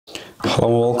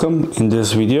Hello, welcome. In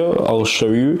this video I'll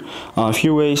show you a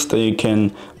few ways that you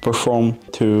can perform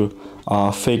to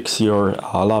fix your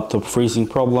laptop freezing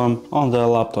problem on the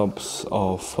laptops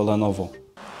of Lenovo.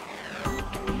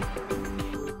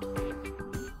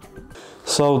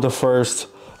 So the first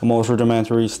most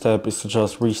rudimentary step is to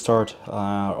just restart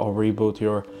or reboot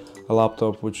your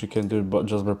laptop, which you can do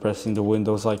just by pressing the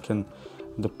Windows icon,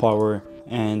 the power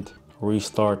and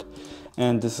restart.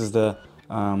 And this is the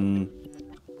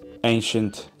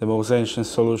most ancient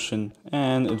solution,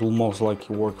 and it will most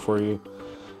likely work for you.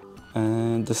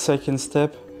 And the second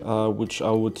step, which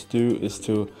I would do, is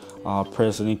to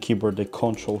press on your keyboard the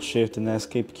Control, Shift and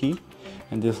Escape key,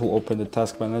 and this will open the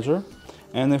task manager.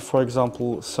 And if, for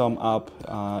example, some app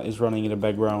is running in the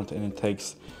background and it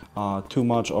takes too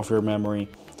much of your memory,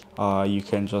 you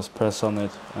can just press on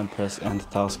it and press End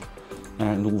Task,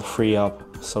 and it will free up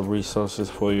some resources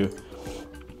for you.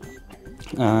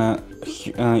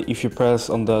 If you press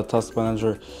on the task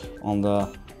manager on the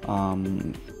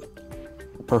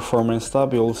performance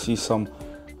tab, you'll see some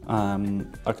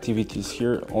activities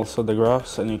here, also the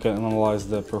graphs, and you can analyze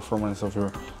the performance of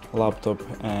your laptop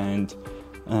and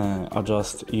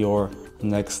adjust your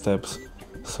next steps,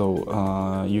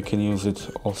 so you can use it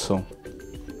also.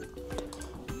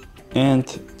 And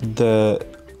the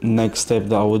next step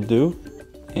that I would do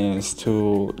is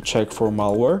to check for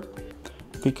malware,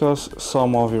 because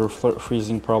some of your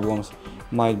freezing problems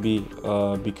might be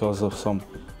because of some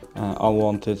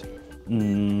unwanted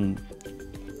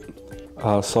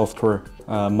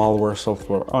malware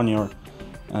software on your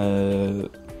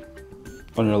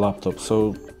laptop.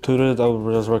 So to that, I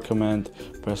would just recommend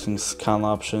pressing scan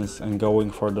options and going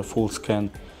for the full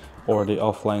scan or the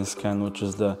offline scan, which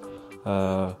is the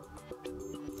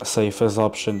safest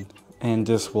option, and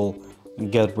this will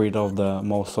get rid of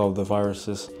most of the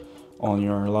viruses on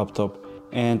your laptop.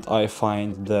 And I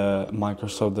find the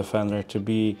Microsoft Defender to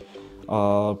be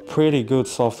pretty good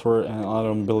software, and I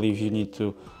don't believe you need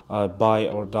to buy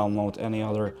or download any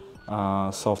other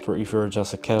software if you're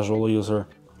just a casual user.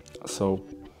 So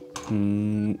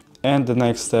and the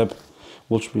next step,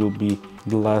 which will be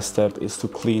the last step, is to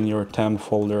clean your temp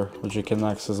folder, which you can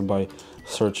access by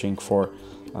searching for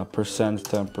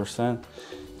 %temp%,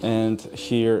 and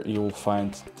here you will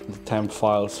find the temp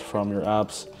files from your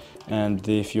apps, and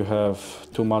if you have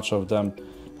too much of them,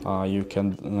 you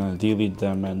can delete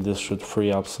them, and this should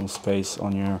free up some space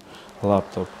on your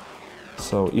laptop.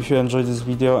 So if you enjoyed this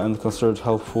video and considered it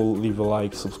helpful, leave a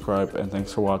like, subscribe, and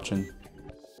thanks for watching.